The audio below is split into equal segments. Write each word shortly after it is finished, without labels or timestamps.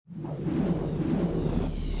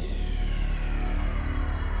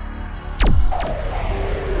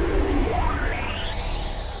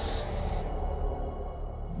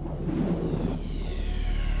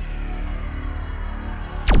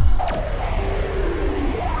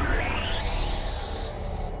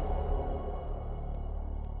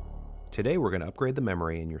Today we're going to upgrade the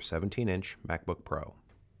memory in your 17-inch MacBook Pro.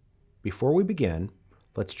 Before we begin,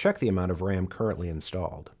 let's check the amount of RAM currently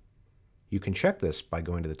installed. You can check this by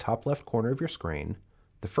going to the top left corner of your screen.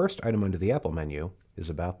 The first item under the Apple menu is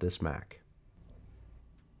About this Mac.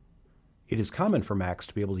 It is common for Macs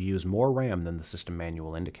to be able to use more RAM than the system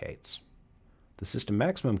manual indicates. The system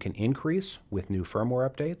maximum can increase with new firmware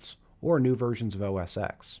updates or new versions of OS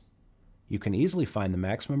X. You can easily find the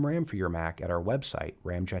maximum RAM for your Mac at our website,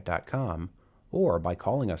 ramjet.com, or by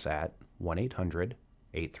calling us at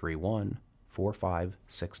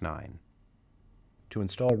 1-800-831-4569. To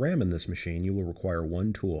install RAM in this machine, you will require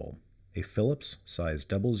one tool, a Phillips size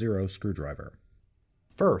 00 screwdriver.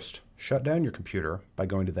 First, shut down your computer by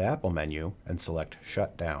going to the Apple menu and select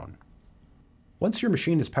Shut Down. Once your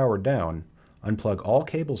machine is powered down, unplug all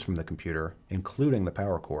cables from the computer, including the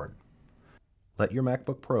power cord. Let your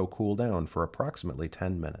MacBook Pro cool down for approximately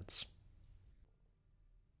 10 minutes.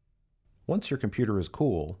 Once your computer is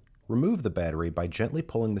cool, remove the battery by gently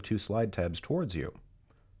pulling the two slide tabs towards you.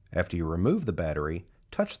 After you remove the battery,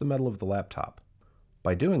 touch the metal of the laptop.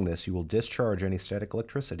 By doing this, you will discharge any static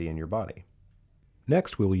electricity in your body.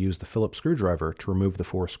 Next, we will use the Phillips screwdriver to remove the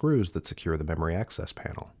 4 screws that secure the memory access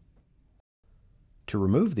panel. To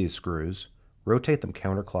remove these screws, rotate them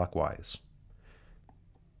counterclockwise.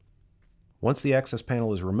 Once the access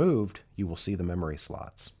panel is removed, you will see the memory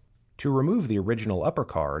slots. To remove the original upper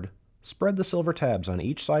card, spread the silver tabs on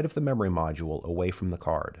each side of the memory module away from the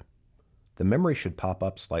card. The memory should pop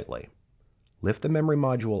up slightly. Lift the memory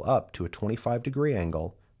module up to a 25-degree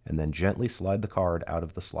angle and then gently slide the card out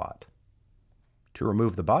of the slot. To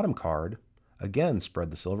remove the bottom card, again spread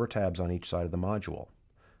the silver tabs on each side of the module.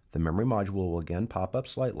 The memory module will again pop up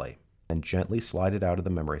slightly and gently slide it out of the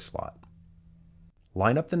memory slot.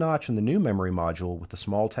 Line up the notch in the new memory module with the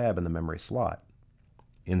small tab in the memory slot.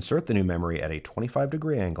 Insert the new memory at a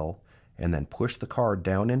 25-degree angle and then push the card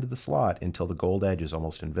down into the slot until the gold edge is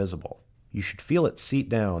almost invisible. You should feel it seat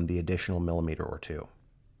down the additional millimeter or two.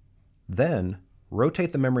 Then,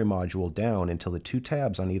 rotate the memory module down until the two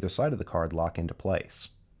tabs on either side of the card lock into place.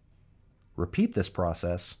 Repeat this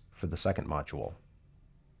process for the second module.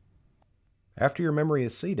 After your memory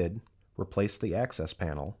is seated, replace the access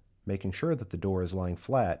panel, making sure that the door is lying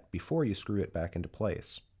flat before you screw it back into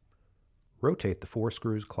place. Rotate the 4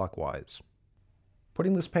 screws clockwise.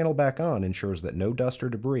 Putting this panel back on ensures that no dust or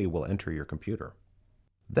debris will enter your computer.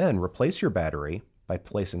 Then replace your battery by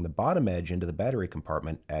placing the bottom edge into the battery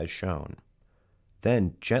compartment as shown.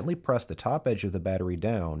 Then gently press the top edge of the battery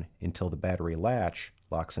down until the battery latch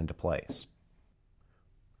locks into place.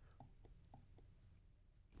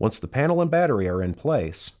 Once the panel and battery are in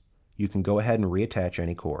place, you can go ahead and reattach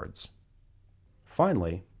any cords.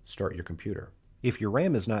 Finally, start your computer. If your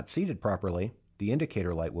RAM is not seated properly, the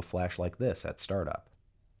indicator light will flash like this at startup.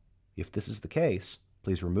 If this is the case,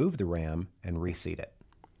 please remove the RAM and reseat it.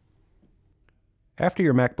 After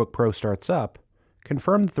your MacBook Pro starts up,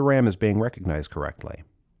 confirm that the RAM is being recognized correctly.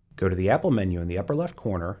 Go to the Apple menu in the upper left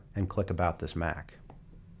corner and click About this Mac.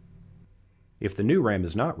 If the new RAM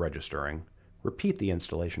is not registering, repeat the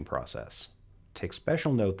installation process. Take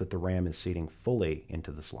special note that the RAM is seating fully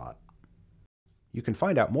into the slot. You can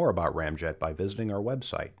find out more about Ramjet by visiting our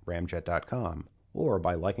website, ramjet.com, or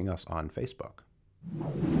by liking us on Facebook.